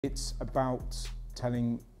It's about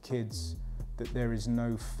telling kids that there is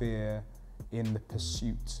no fear in the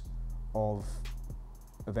pursuit of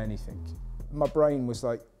anything. My brain was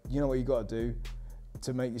like, you know what you got to do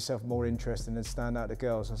to make yourself more interesting and stand out to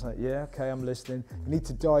girls? I was like, yeah, okay, I'm listening. You need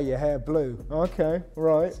to dye your hair blue. Okay,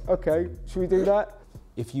 right, okay, should we do that?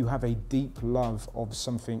 If you have a deep love of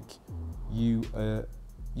something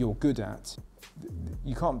you're good at,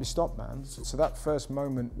 you can't be stopped, man. So that first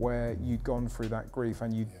moment where you'd gone through that grief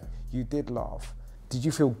and you did laugh, did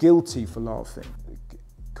you feel guilty for laughing?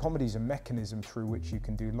 Comedy's a mechanism through which you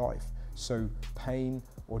can do life. So pain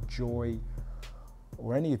or joy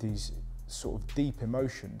or any of these sort of deep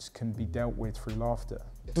emotions can be dealt with through laughter.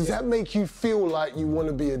 Does that make you feel like you want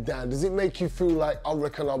to be a dad? Does it make you feel like, I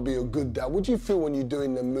reckon I'll be a good dad? What do you feel when you're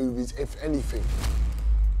doing the movies, if anything?